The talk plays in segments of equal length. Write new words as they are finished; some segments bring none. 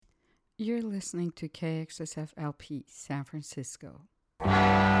You're listening to KXSF LP San Francisco.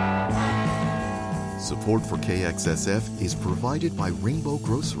 Support for KXSF is provided by Rainbow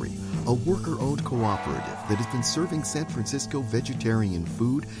Grocery, a worker-owned cooperative that has been serving San Francisco vegetarian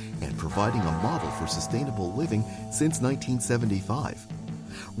food and providing a model for sustainable living since 1975.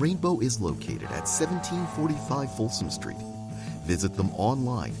 Rainbow is located at 1745 Folsom Street. Visit them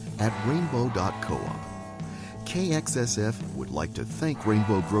online at rainbow.coop. KXSF would like to thank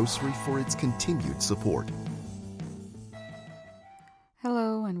Rainbow Grocery for its continued support.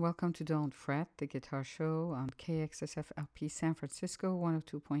 Hello and welcome to Don't Fret, the guitar show on KXSF LP San Francisco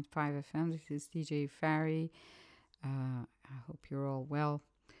 102.5 FM. This is DJ Fari. I hope you're all well.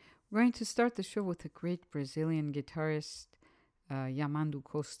 We're going to start the show with a great Brazilian guitarist, Yamando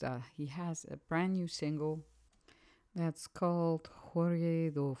Costa. He has a brand new single that's called Jorge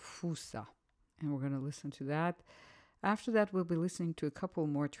do Fusa, and we're going to listen to that. After that, we'll be listening to a couple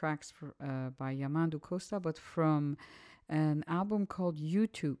more tracks by Yamando Costa, but from an album called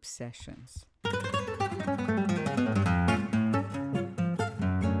YouTube Sessions.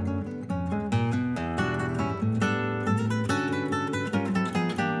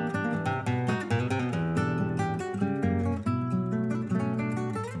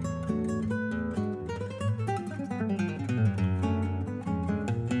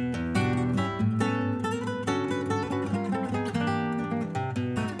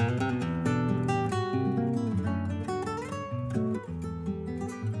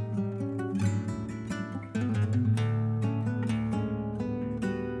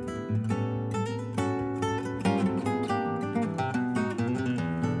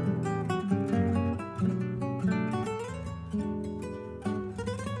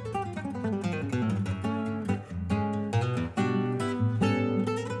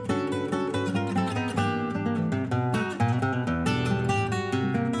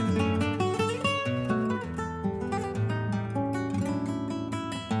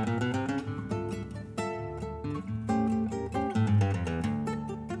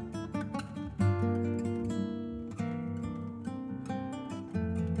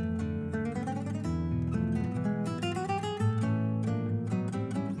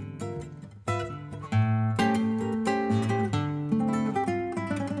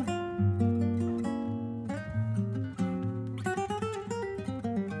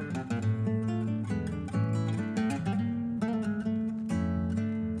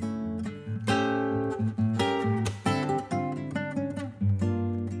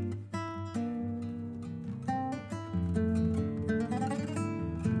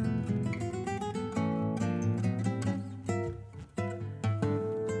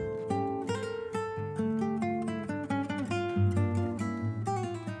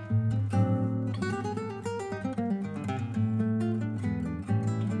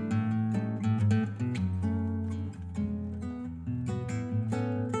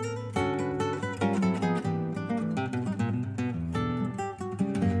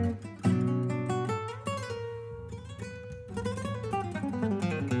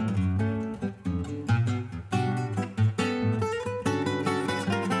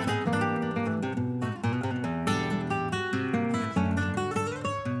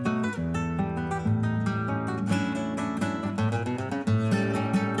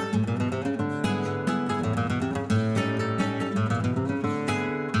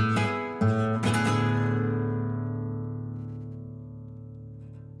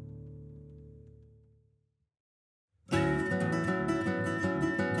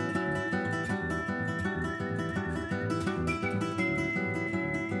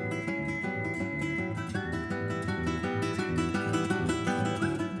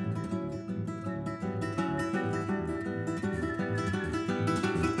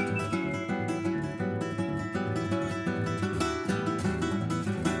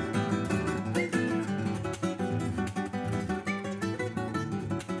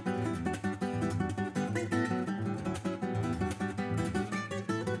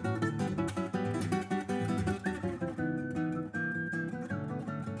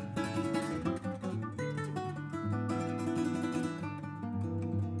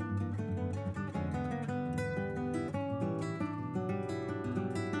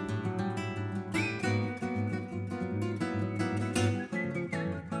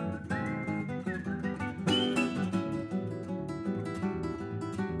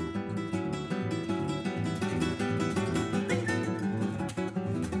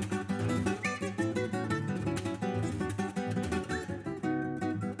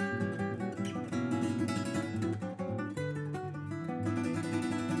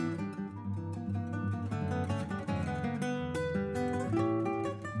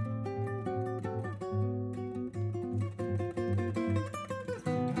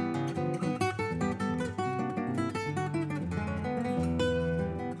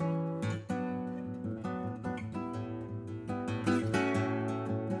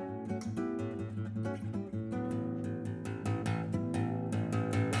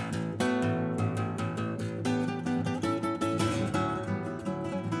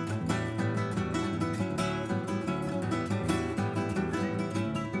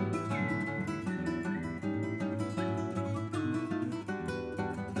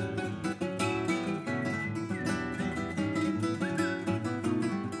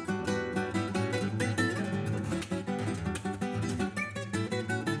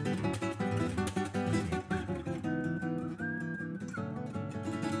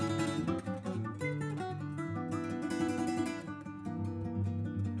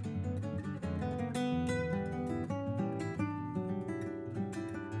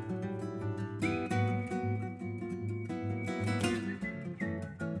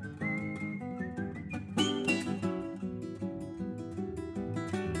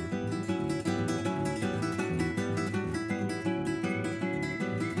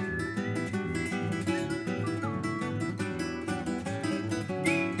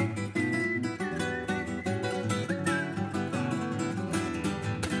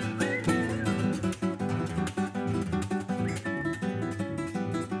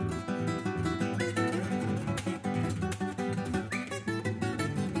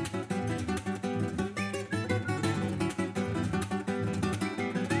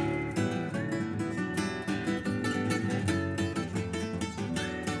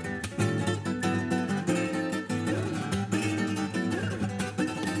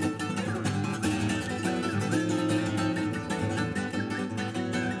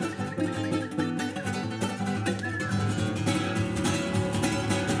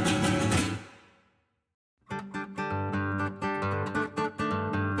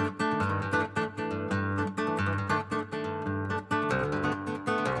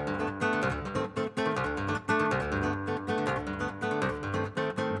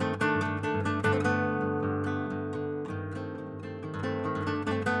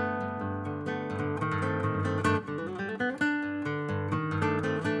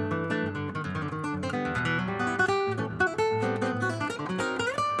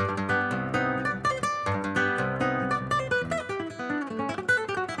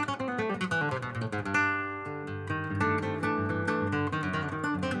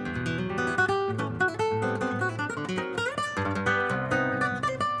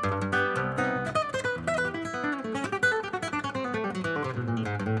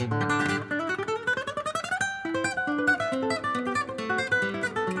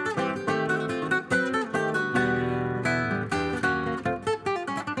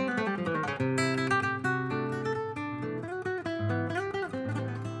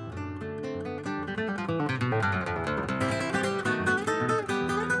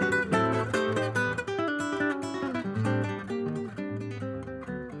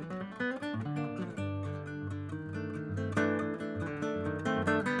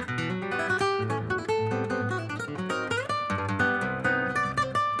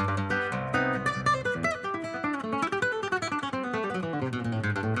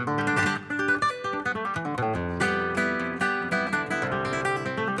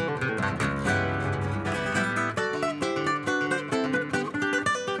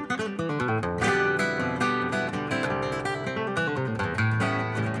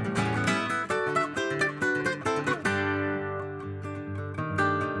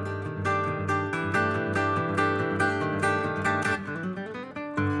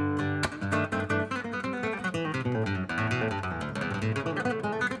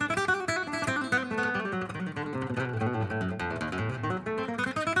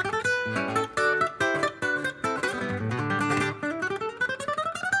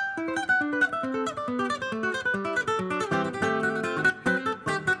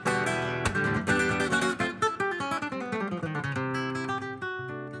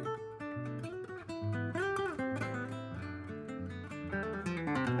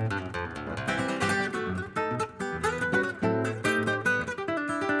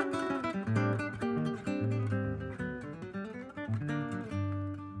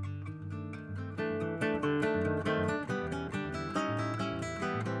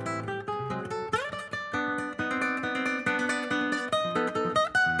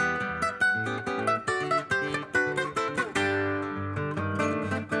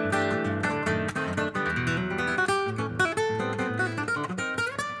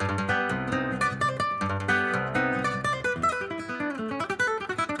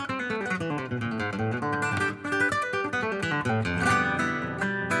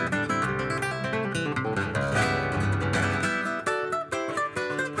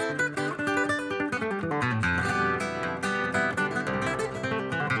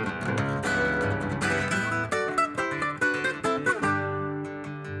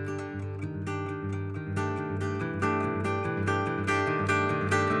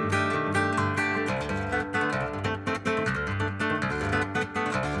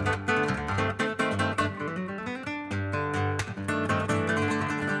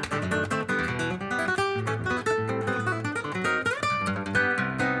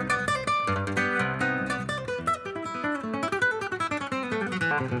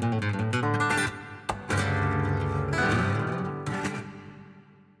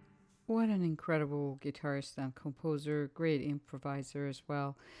 What an incredible guitarist and composer, great improviser as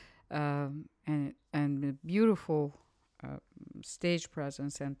well, and a beautiful uh, stage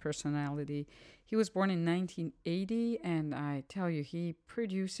presence and personality. He was born in 1980, and I tell you, he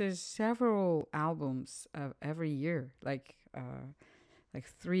produces several albums every year, like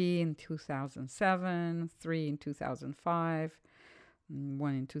three in 2007, three in 2005,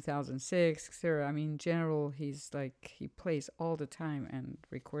 one in 2006, etc. I mean, in general, he plays all the time and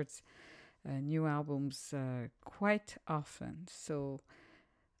records new albums quite often. So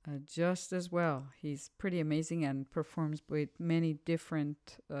just as well, he's pretty amazing and performs with many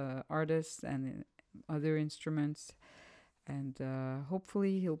different artists and other instruments. And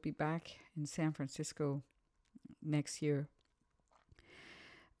hopefully, he'll be back in San Francisco next year.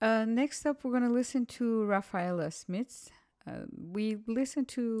 Next up, we're going to listen to Rafaela Smith. We listened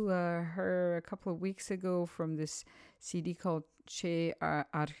to her a couple of weeks ago from this CD called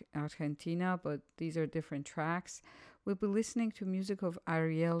Argentina, but these are different tracks. We'll be listening to music of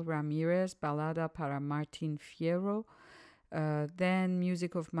Ariel Ramirez, Balada para Martin Fierro, then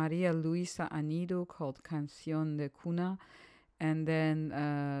music of Maria Luisa Anido called Canción de Cuna, and then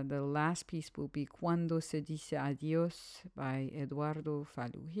the last piece will be Cuando se dice adiós by Eduardo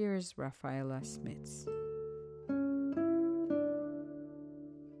Falu. Here's Rafaela Smith.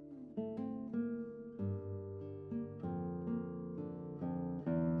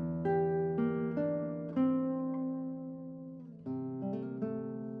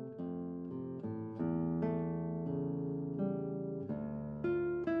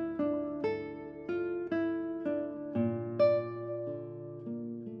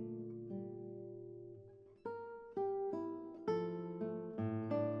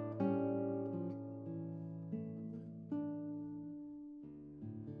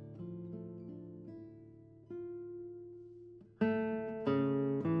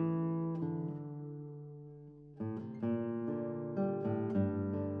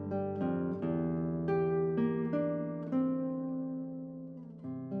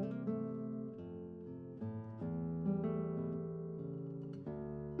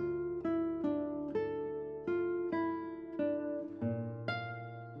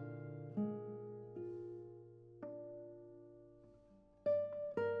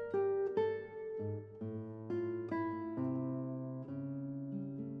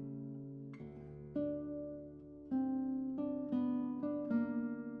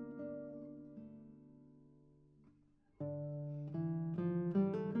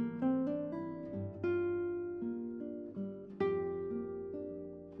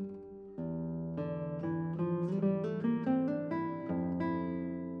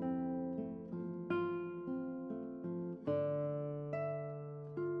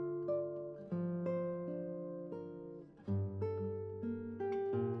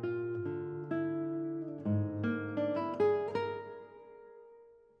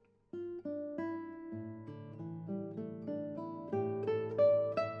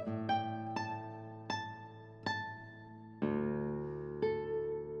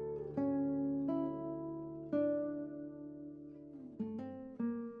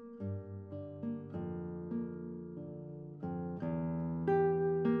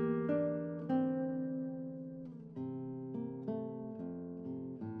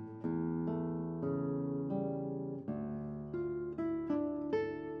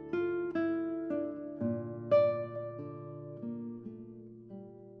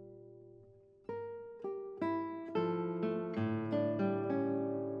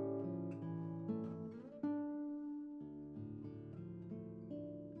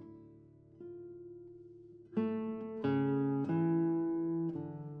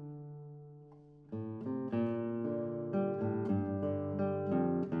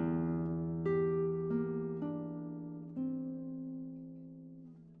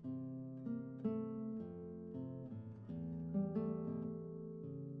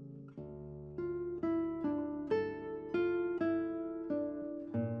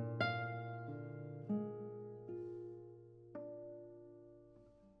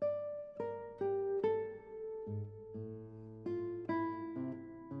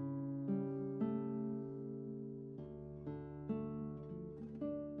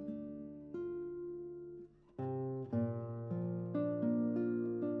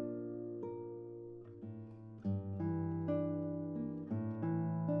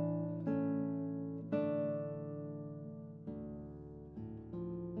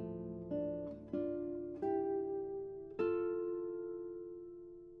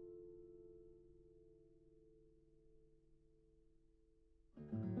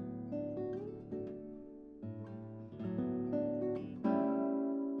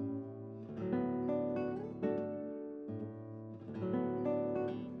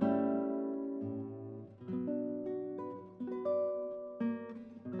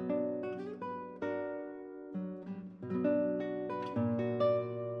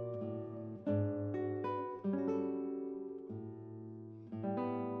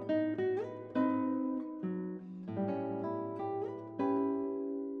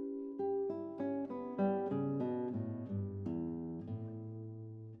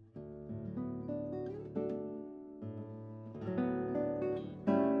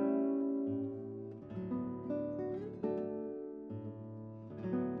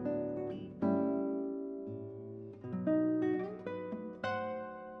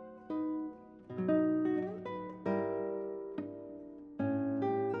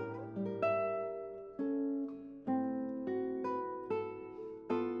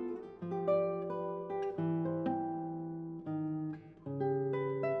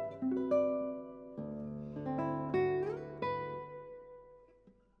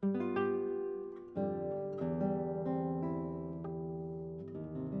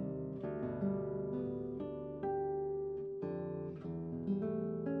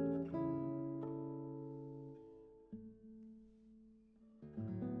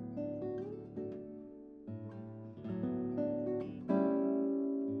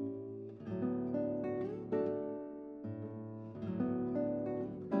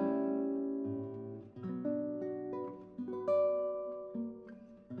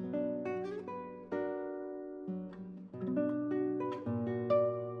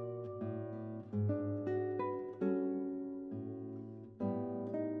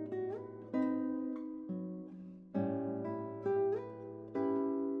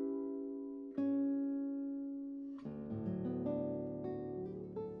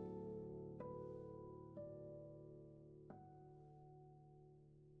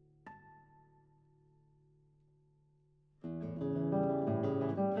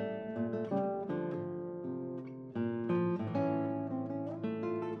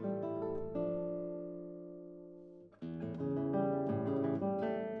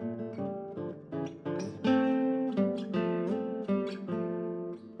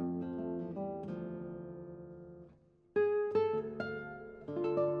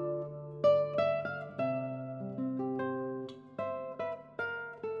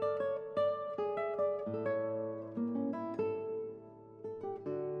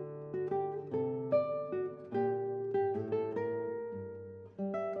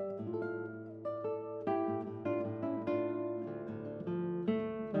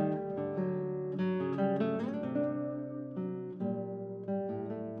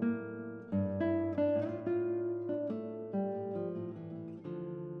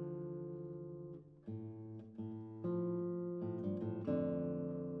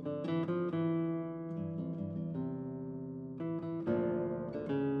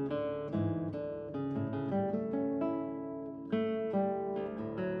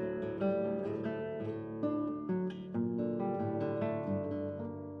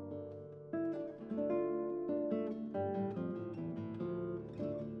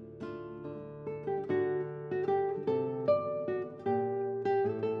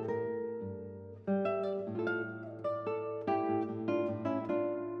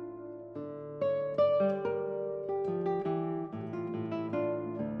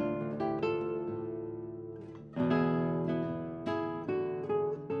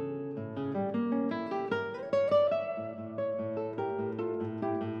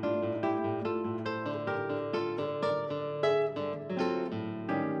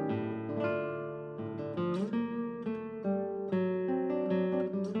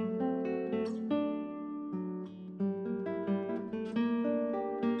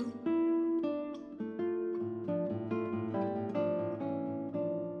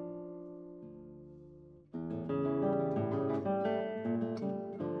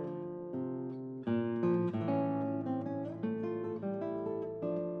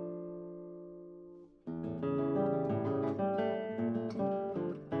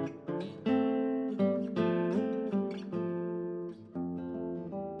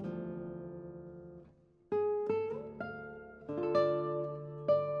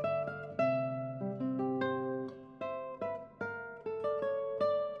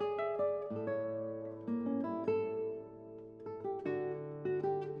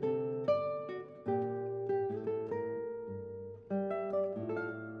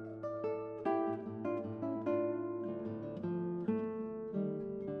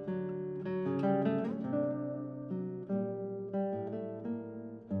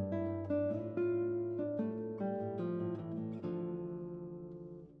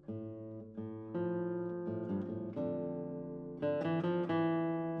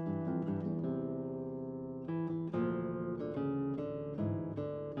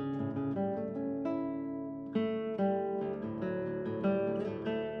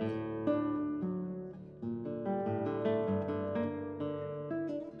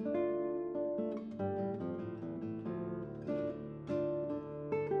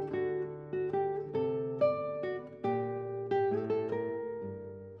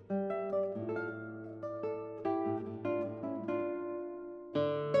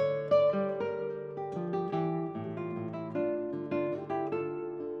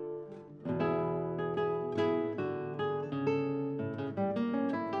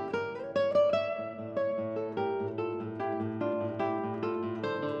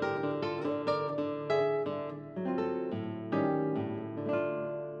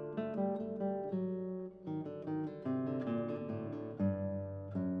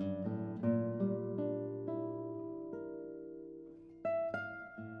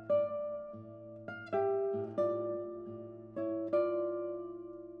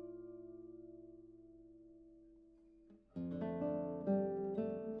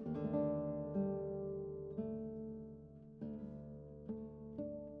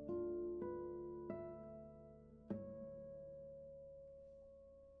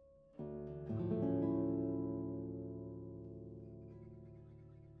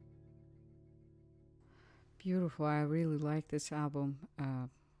 Beautiful. I really like this album.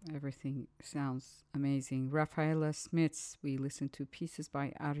 Everything sounds amazing. Rafaela Smiths, we listened to pieces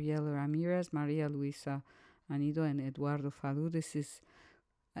by Ariel Ramirez, Maria Luisa Anido, and Eduardo Falu. This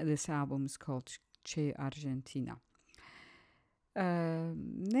album is called Che Argentina.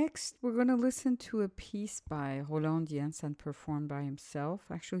 Next, we're going to listen to a piece by Roland Jensen performed by himself,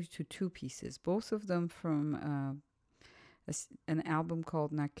 actually to two pieces, both of them from an album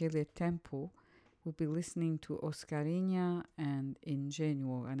called Naquele Tempo. We'll be listening to Oscarinha and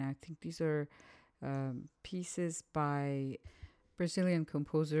Ingenuo, and I think these are pieces by Brazilian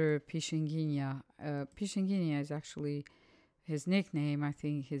composer Pixinguinha. Pixinguinha is actually his nickname. I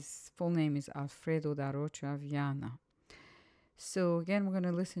think his full name is Alfredo da Rocha Viana. So again, we're going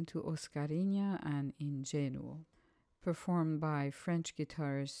to listen to Oscarinha and Ingenuo, performed by French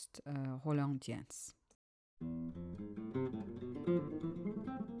guitarist Roland Jens.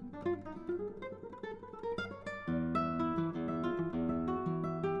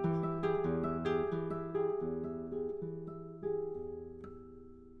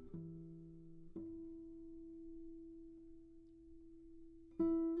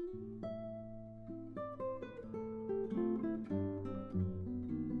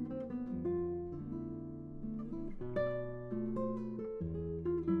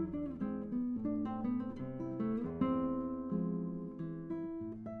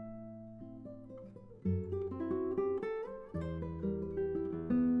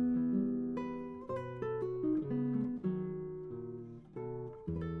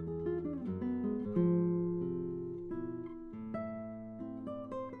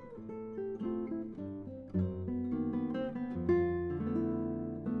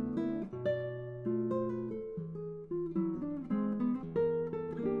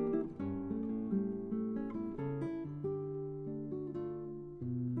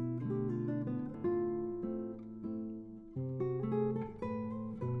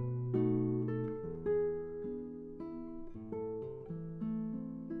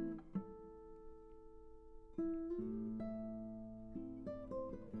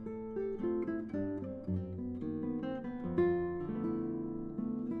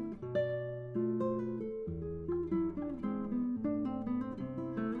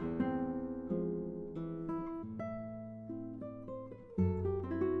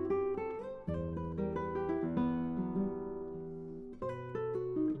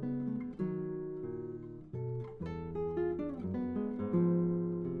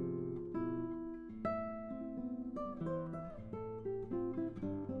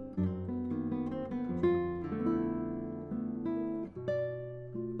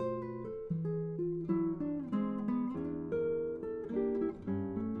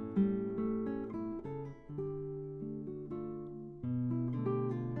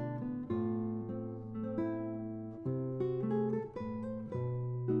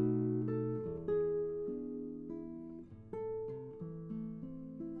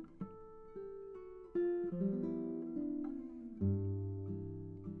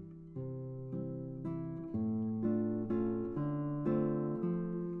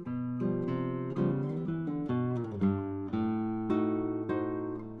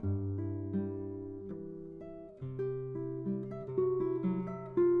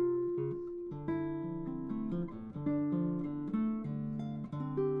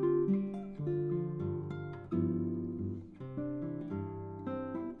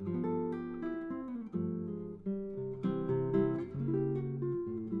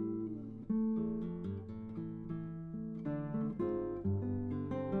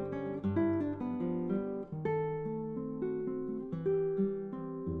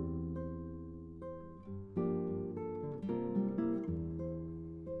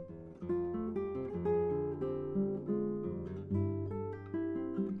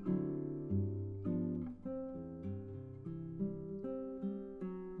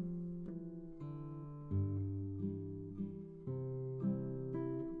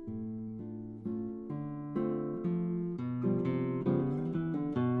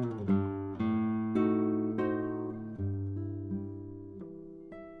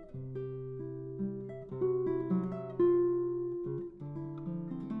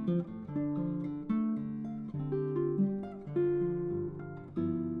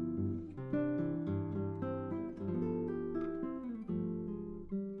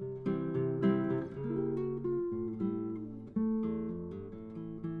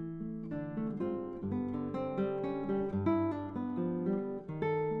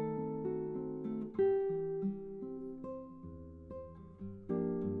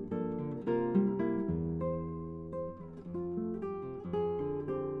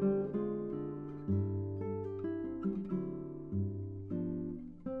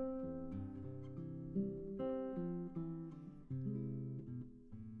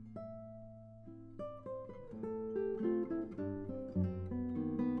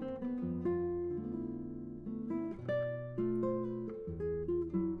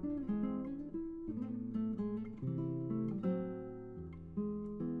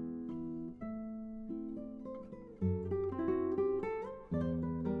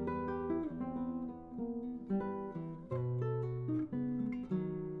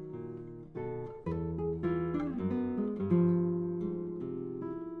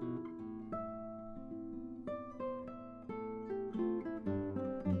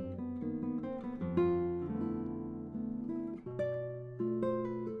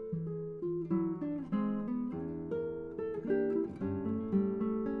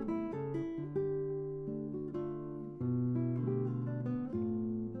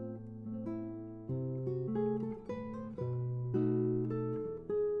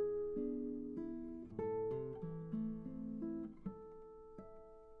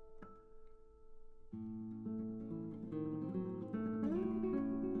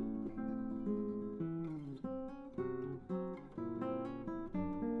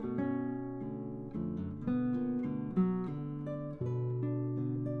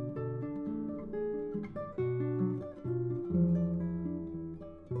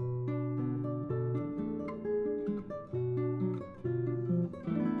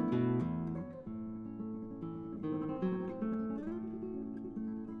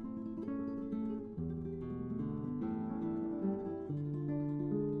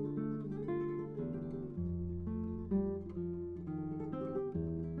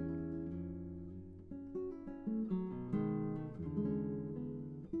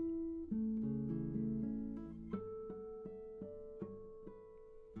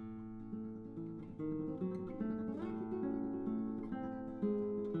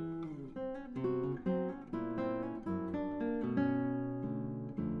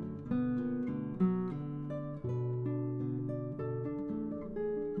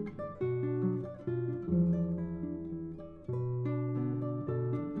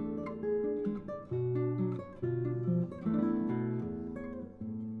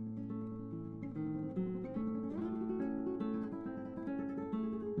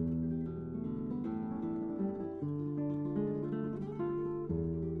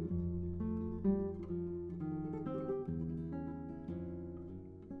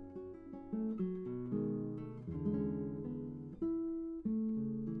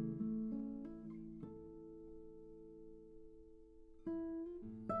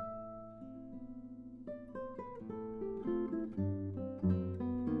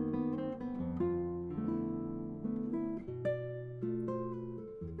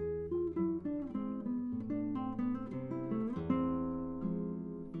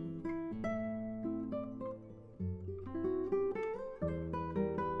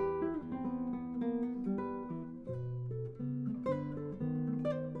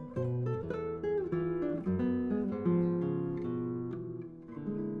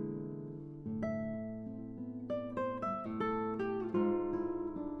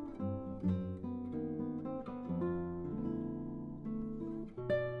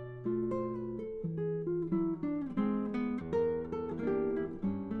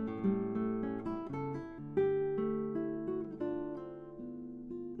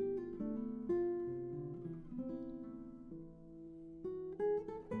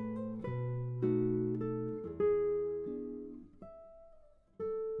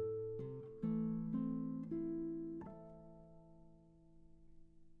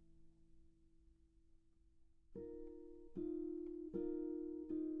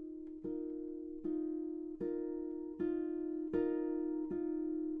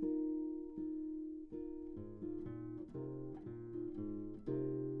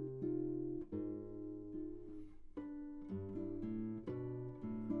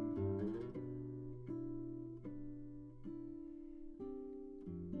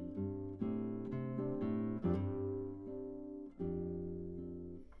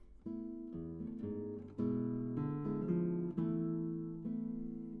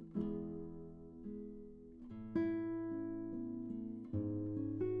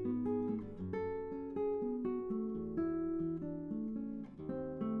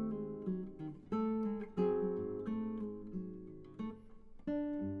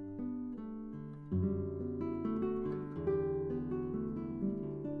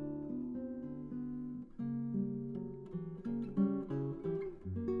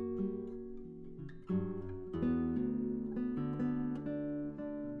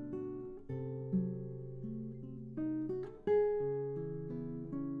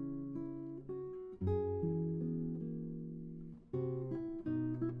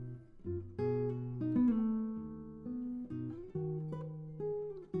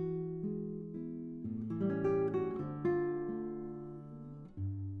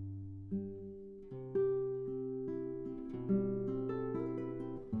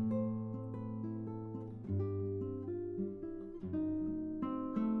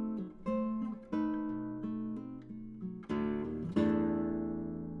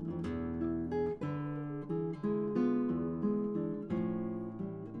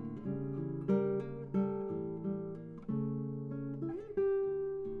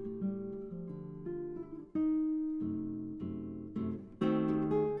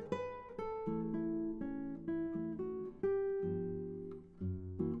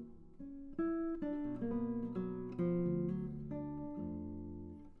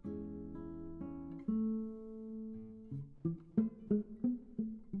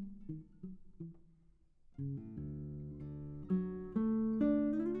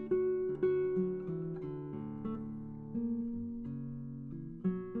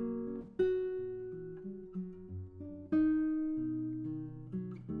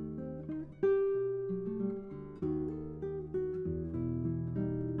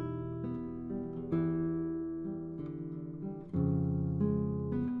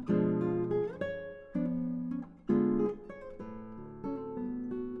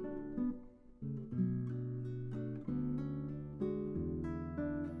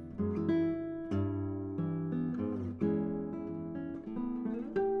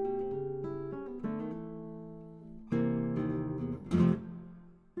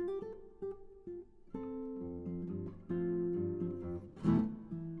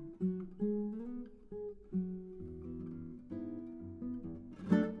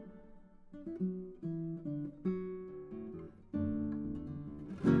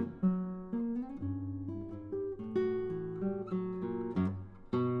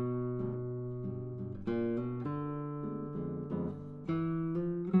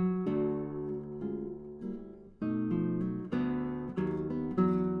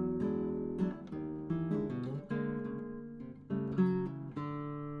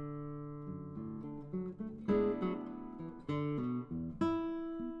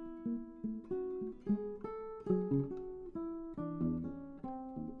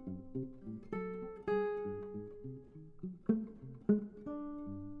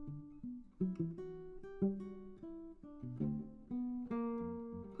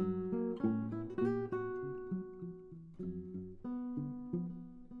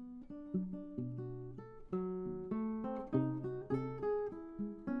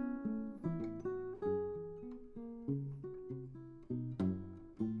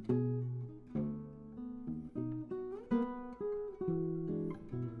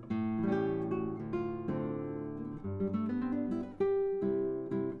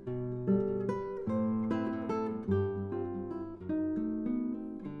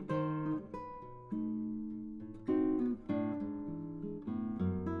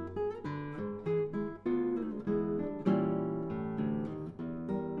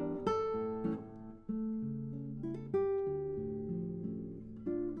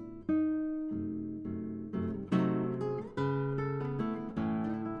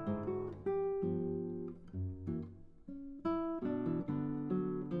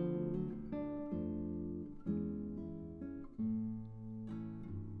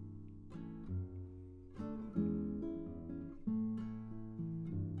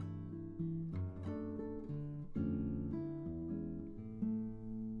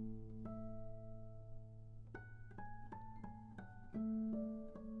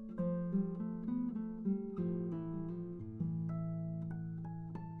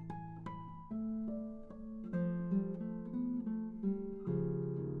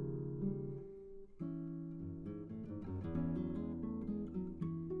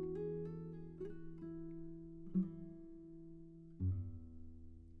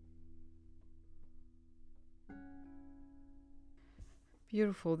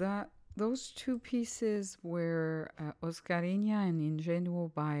 Beautiful. Those two pieces were Oscarina and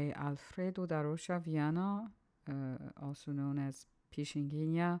Ingenuo by Alfredo da Rocha Viana, also known as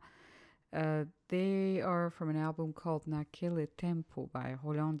Pichinguinha. They are from an album called Naquele Tempo by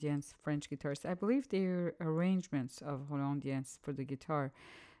Hollandien's French guitarist. I believe they're arrangements of Hollandien's for the guitar.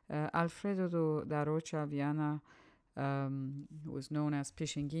 Alfredo da Rocha Viana, who was known as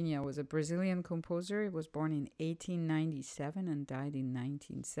Pichinguinha, was a Brazilian composer. He was born in 1897 and died in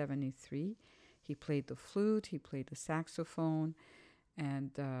 1973. He played the flute, he played the saxophone,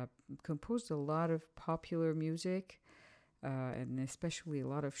 and composed a lot of popular music, and especially a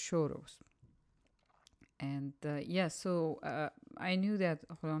lot of choros. And I knew that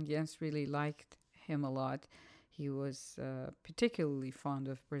Hollandians really liked him a lot. He was particularly fond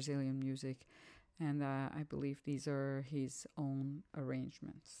of Brazilian music, and I believe these are his own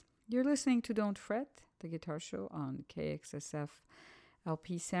arrangements. You're listening to Don't Fret, the guitar show on KXSF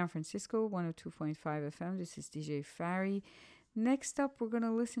LP San Francisco, 102.5 FM. This is DJ Fari. Next up, we're going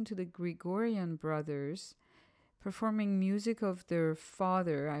to listen to the Gregorian brothers performing music of their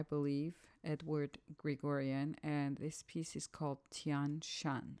father, I believe, Edward Gregorian, and this piece is called Tian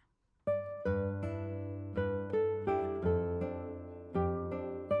Shan.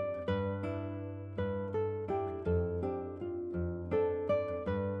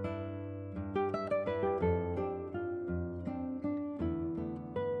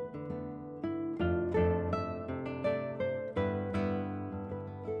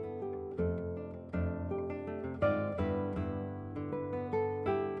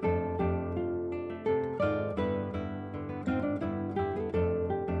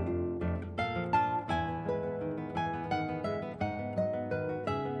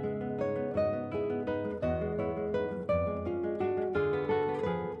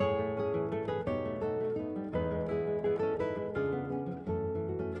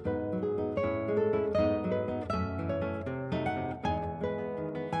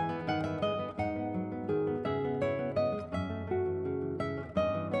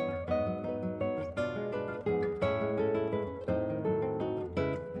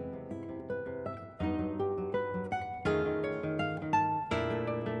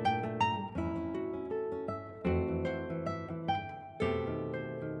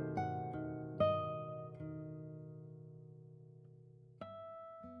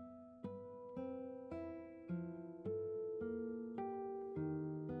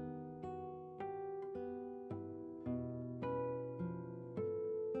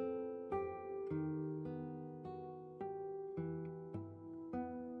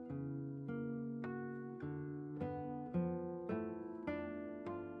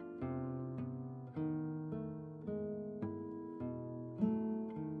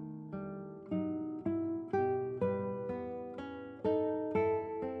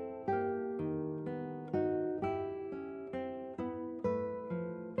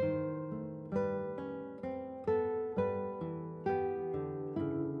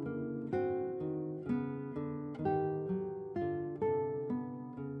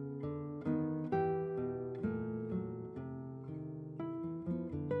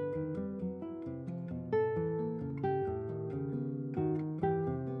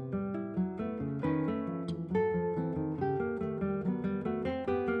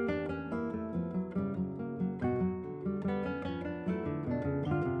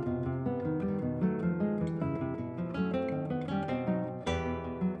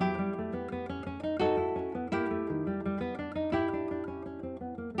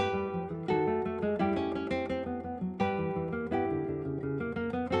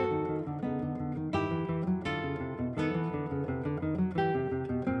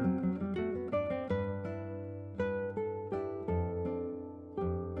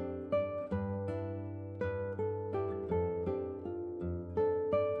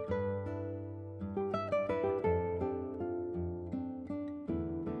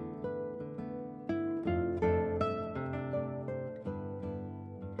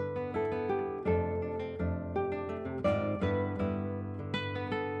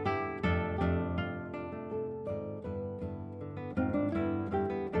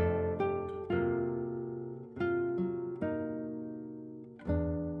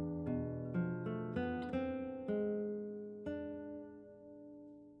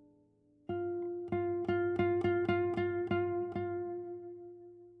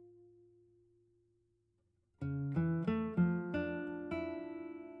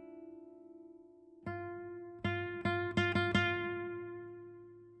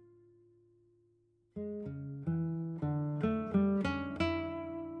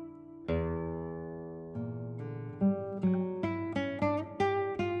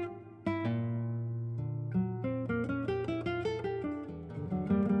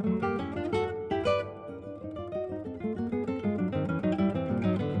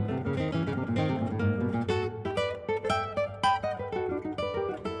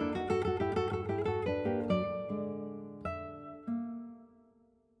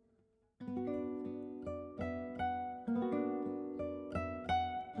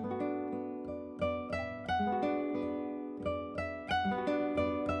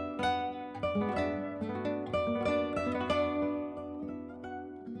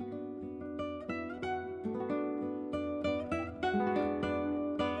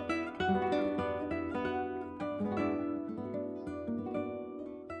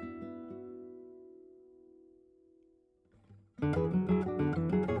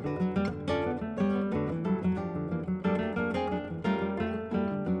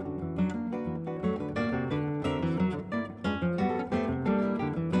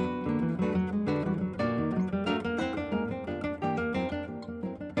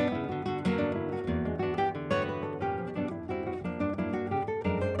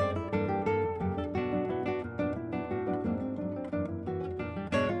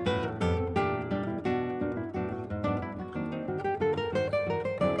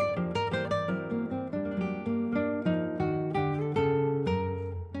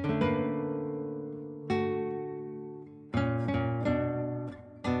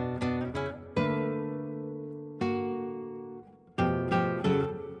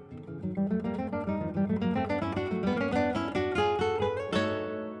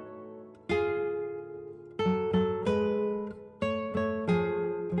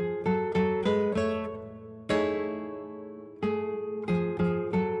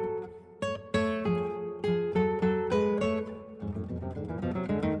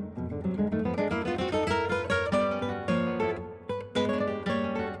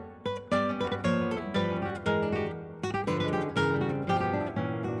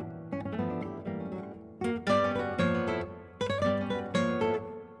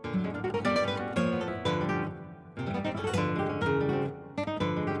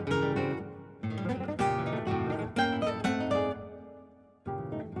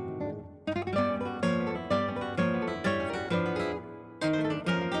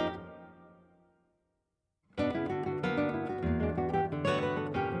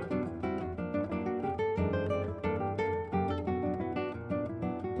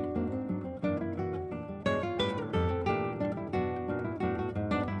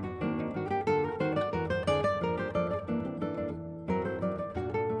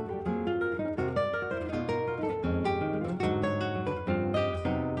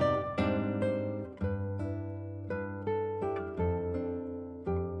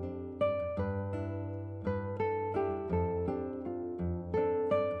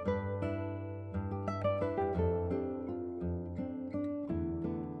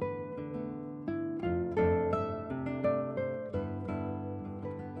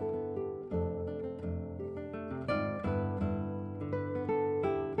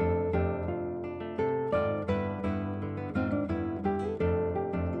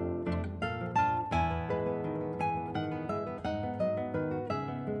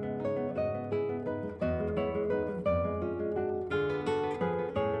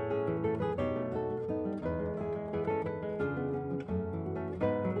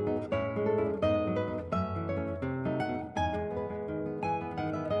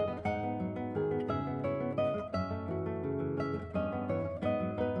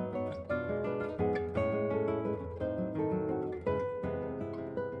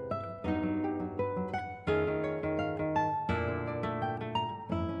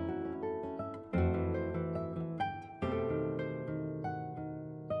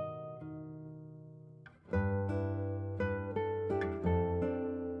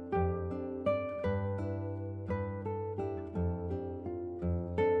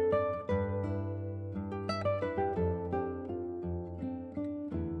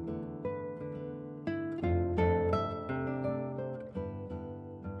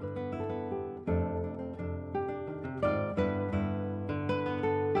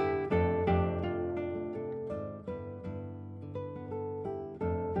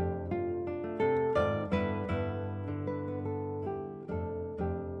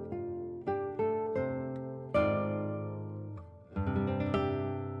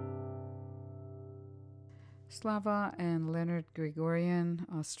 Slava and Leonard Grigorian,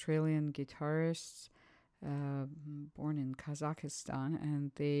 Australian guitarists, born in Kazakhstan,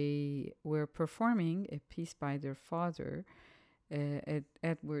 and they were performing a piece by their father,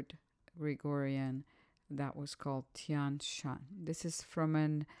 Edward Grigorian, that was called Tian Shan. This is from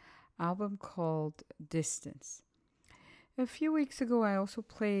an album called Distance. A few weeks ago, I also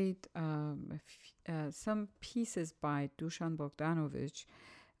played some pieces by Dusan Bogdanovic,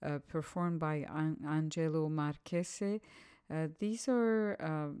 performed by Angelo Marchese. These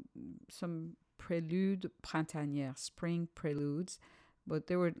are some prelude printanière, spring preludes, but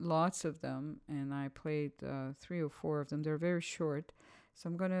there were lots of them, and I played 3 or 4 of them. They're very short, so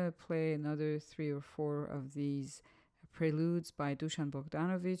I'm going to play another 3 or 4 of these preludes by Dusan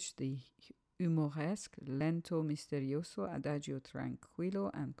Bogdanovic, the humoresque, lento misterioso, adagio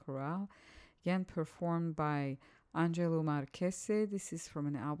tranquillo, and chorale, again performed by Angelo Marchese. This is from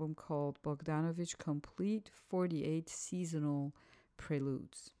an album called Bogdanovic Complete 48 Seasonal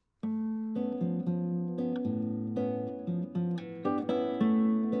Preludes.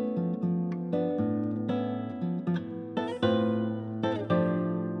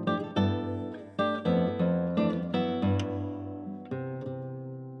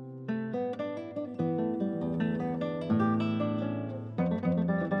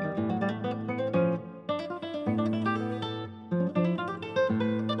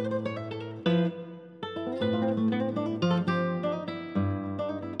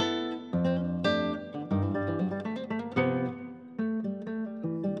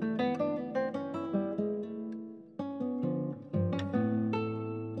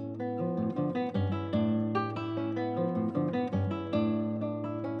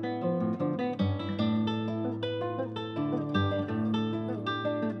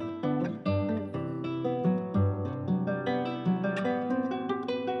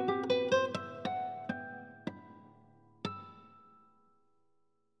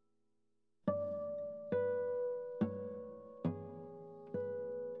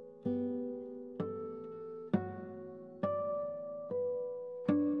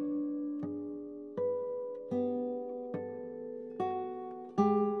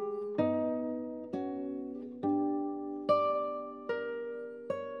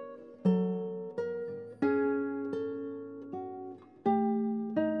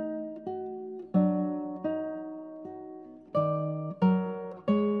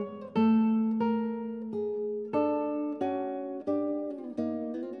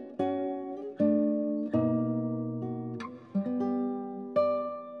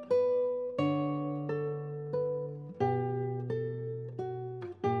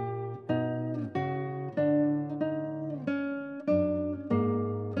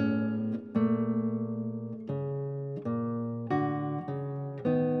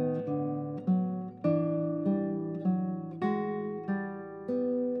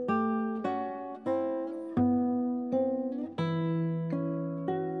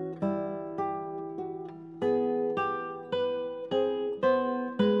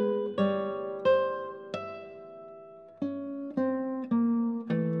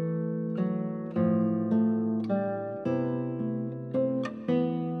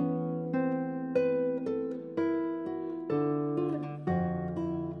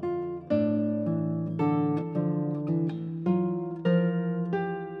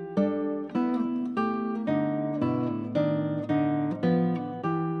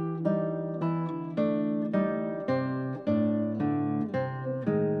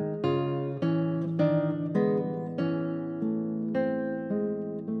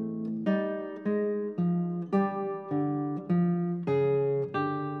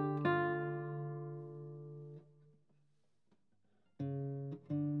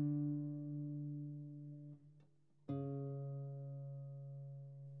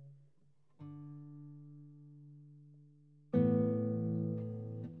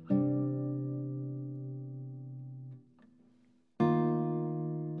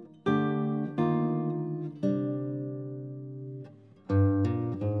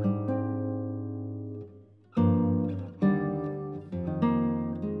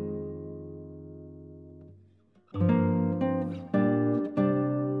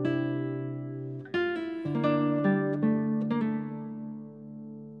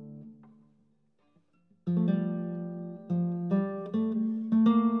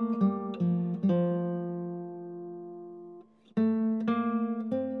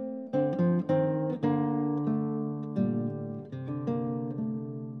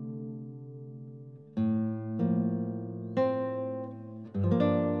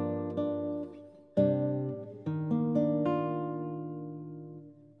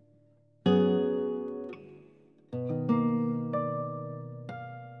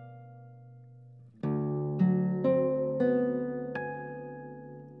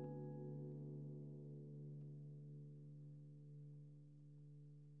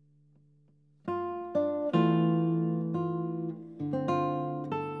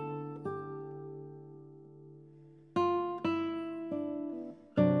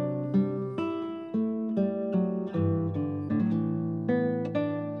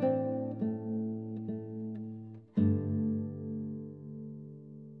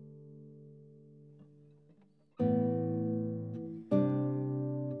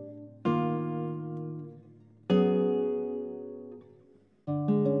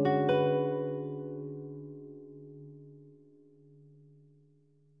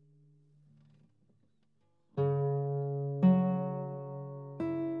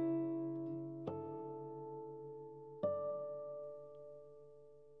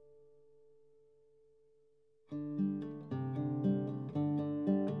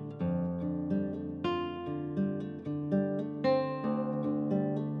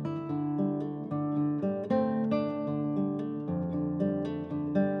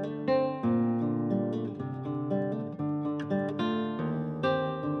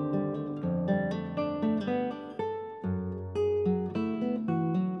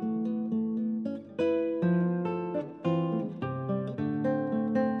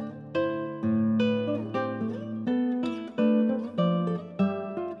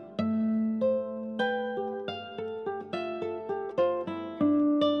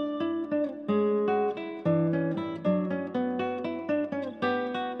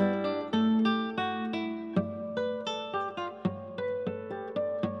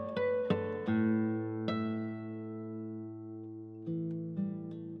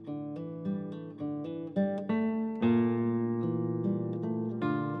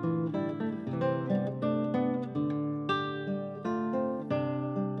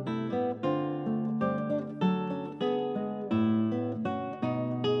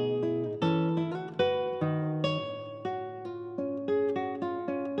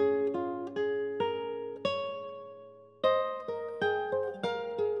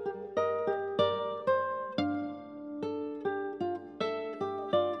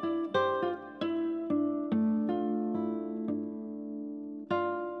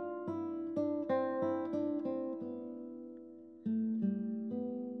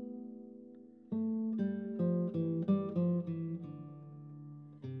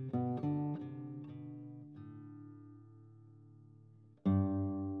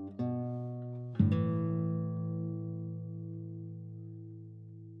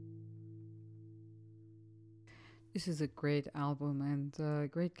 This is a great album,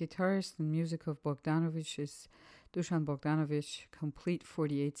 and great guitarist and music of Bogdanovich is Dusan Bogdanovich, complete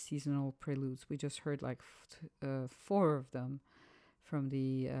 48 seasonal preludes. We just heard like four of them from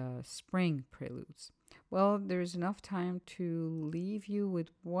the spring preludes. Well, there's enough time to leave you with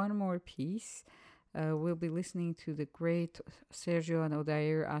one more piece. We'll be listening to the great Sergio and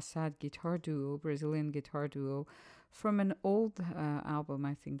Odair Assad guitar duo, Brazilian guitar duo, from an old album,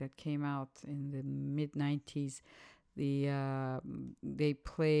 I think, that came out in the mid 90s. They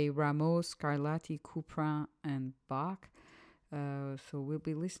play Rameau, Scarlatti, Couperin, and Bach. So we'll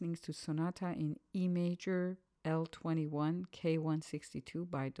be listening to Sonata in E major, L21,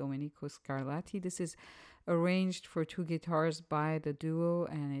 K162 by Domenico Scarlatti. This is arranged for two guitars by the duo,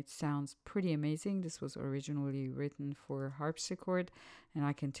 and it sounds pretty amazing. This was originally written for harpsichord, and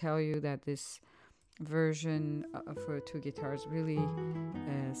I can tell you that this version for two guitars really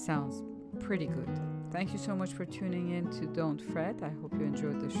sounds pretty good. Thank you so much for tuning in to Don't Fret. I hope you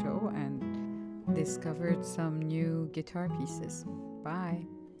enjoyed the show and discovered some new guitar pieces. Bye.